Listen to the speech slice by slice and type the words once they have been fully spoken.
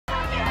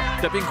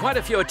There have been quite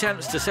a few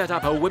attempts to set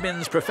up a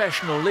women's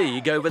professional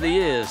league over the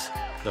years.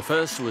 The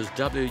first was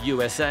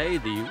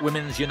WUSA, the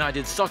Women's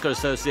United Soccer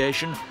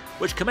Association,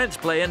 which commenced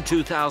play in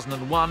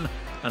 2001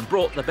 and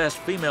brought the best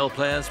female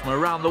players from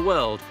around the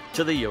world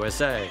to the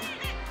USA.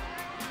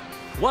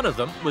 One of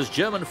them was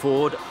German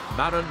forward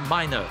Maren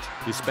Meinert,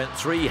 who spent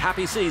 3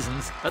 happy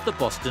seasons at the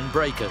Boston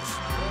Breakers.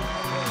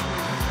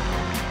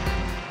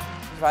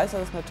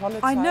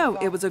 I know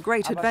it was a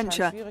great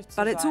adventure,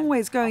 but it's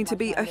always going to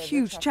be a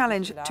huge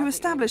challenge to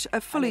establish a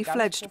fully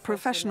fledged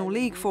professional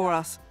league for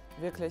us.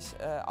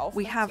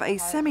 We have a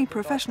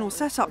semi-professional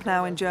setup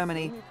now in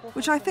Germany,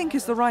 which I think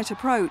is the right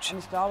approach.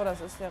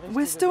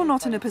 We're still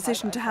not in a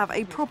position to have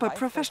a proper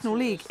professional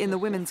league in the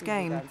women's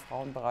game.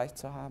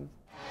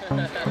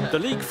 The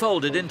league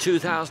folded in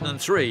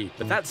 2003,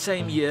 but that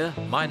same year,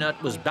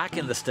 Meinert was back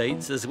in the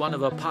States as one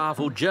of a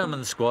powerful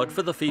German squad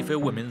for the FIFA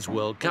Women's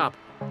World Cup.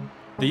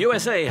 The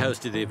USA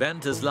hosted the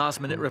event as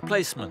last-minute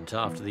replacement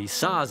after the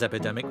SARS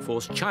epidemic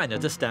forced China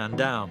to stand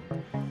down.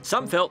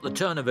 Some felt the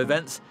turn of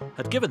events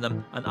had given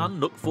them an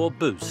unlooked-for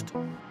boost.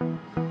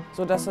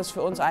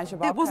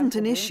 It wasn't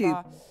an issue.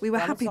 We were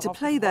happy to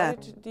play there.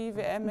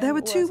 There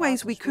were 2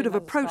 ways we could have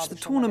approached the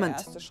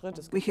tournament.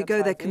 We could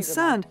go there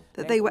concerned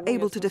that they were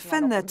able to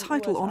defend their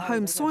title on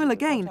home soil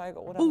again,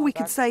 or we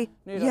could say,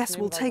 yes,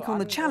 we'll take on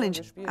the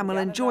challenge and we'll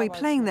enjoy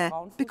playing there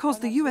because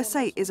the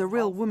USA is a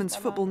real women's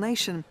football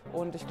nation.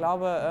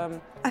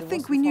 I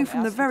think we knew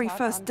from the very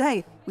first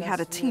day we had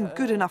a team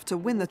good enough to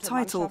win the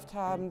title.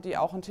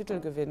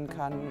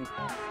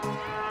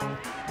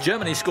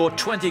 Germany scored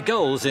 20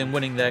 goals in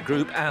winning their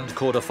group and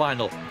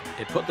quarter-final.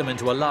 It put them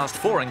into a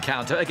last-4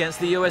 encounter against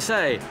the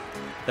USA.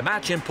 The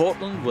match in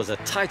Portland was a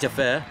tight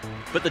affair,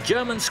 but the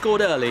Germans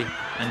scored early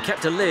and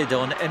kept a lid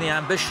on any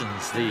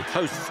ambitions the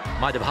hosts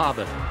might have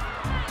harboured.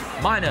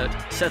 Meinert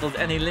settled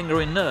any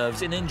lingering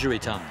nerves in injury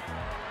time.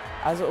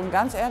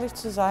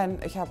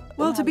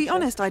 Well, to be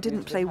honest, I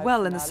didn't play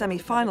well in the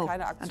semi-final,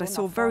 and I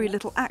saw very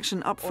little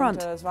action up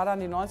front.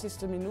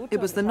 It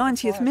was the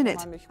 90th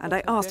minute, and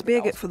I asked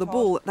Birgit for the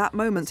ball at that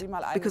moment,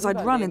 because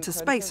I'd run into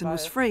space and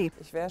was free.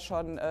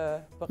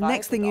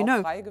 Next thing you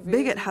know,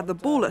 Birgit had the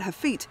ball at her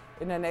feet,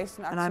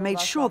 and I made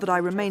sure that I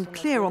remained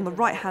clear on the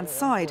right-hand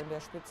side.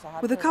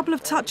 With a couple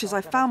of touches, I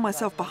found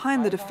myself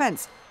behind the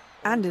defence,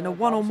 and in a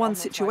one-on-one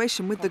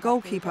situation with the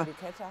goalkeeper,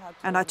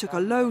 and I took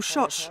a low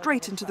shot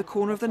straight into the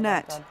corner of the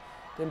net.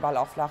 And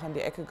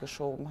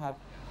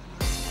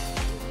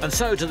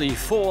so to the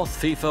 4th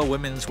FIFA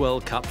Women's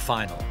World Cup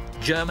final.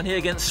 Germany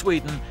against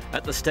Sweden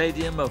at the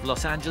stadium of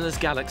Los Angeles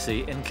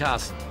Galaxy in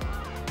Carson.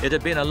 It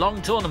had been a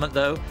long tournament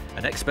though,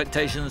 and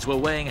expectations were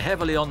weighing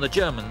heavily on the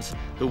Germans,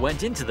 who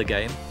went into the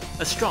game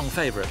as strong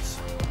favourites.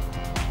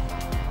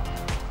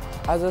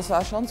 The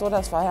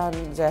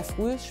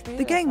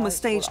game was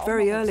staged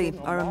very early,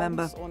 I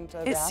remember.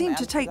 It seemed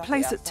to take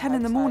place at 10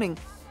 in the morning,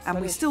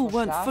 and we still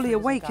weren't fully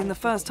awake in the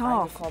first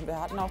half.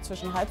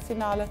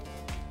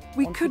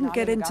 We couldn't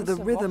get into the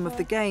rhythm of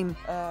the game.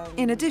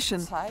 In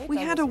addition, we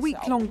had a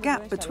week-long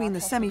gap between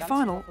the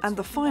semi-final and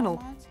the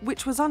final,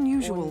 which was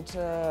unusual.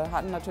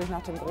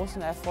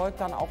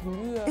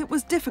 It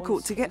was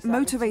difficult to get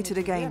motivated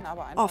again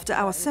after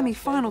our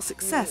semi-final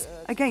success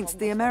against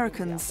the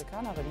Americans.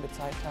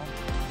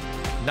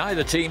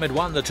 Neither team had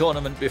won the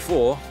tournament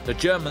before. The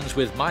Germans,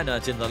 with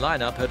Meinert in the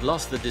lineup, had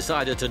lost the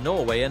decider to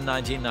Norway in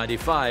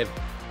 1995.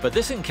 But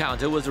this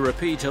encounter was a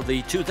repeat of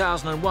the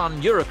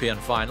 2001 European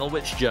final,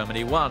 which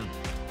Germany won.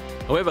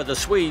 However, the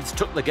Swedes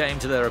took the game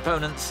to their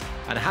opponents,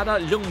 and Hanna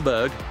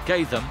Ljungberg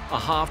gave them a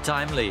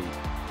half-time lead.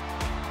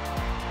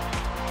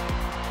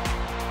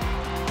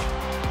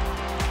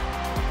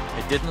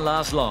 It didn't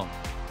last long.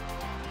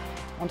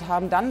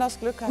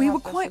 We were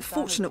quite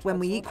fortunate when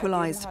we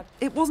equalised.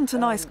 It wasn't a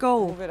nice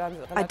goal.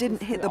 I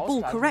didn't hit the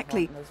ball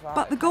correctly,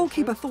 but the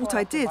goalkeeper thought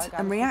I did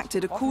and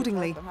reacted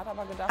accordingly.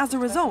 As a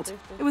result,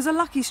 it was a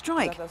lucky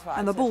strike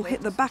and the ball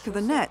hit the back of the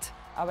net.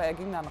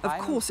 Of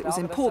course, it was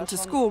important to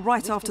score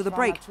right after the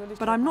break,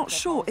 but I'm not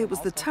sure it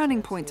was the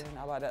turning point.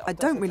 I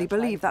don't really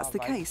believe that's the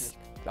case.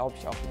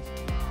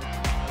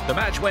 The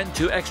match went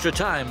to extra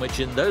time, which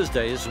in those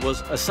days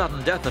was a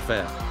sudden death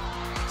affair.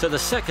 So the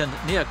second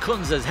Nia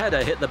Kunze's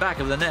header hit the back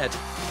of the net,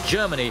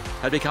 Germany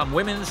had become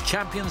women's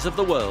champions of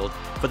the world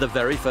for the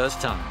very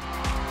first time.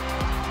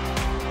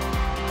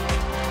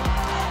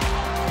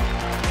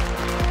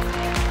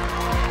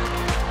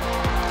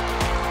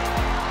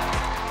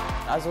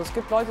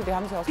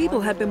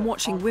 People had been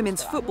watching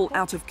women's football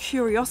out of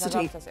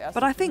curiosity,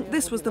 but I think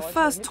this was the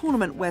first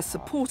tournament where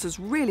supporters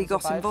really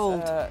got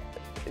involved.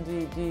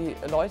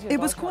 It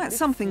was quite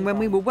something when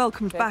we were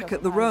welcomed back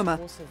at the Roma,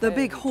 the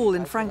big hall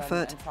in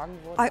Frankfurt.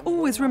 I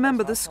always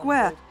remember the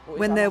square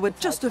when there were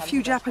just a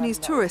few Japanese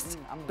tourists,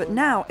 but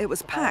now it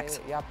was packed.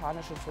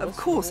 Of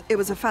course, it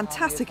was a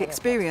fantastic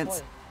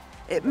experience.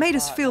 It made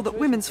us feel that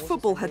women's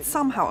football had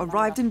somehow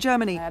arrived in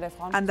Germany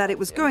and that it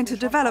was going to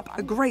develop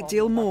a great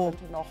deal more.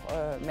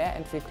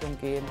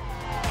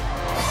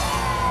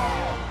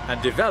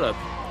 And develop,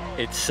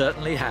 it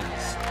certainly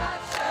has.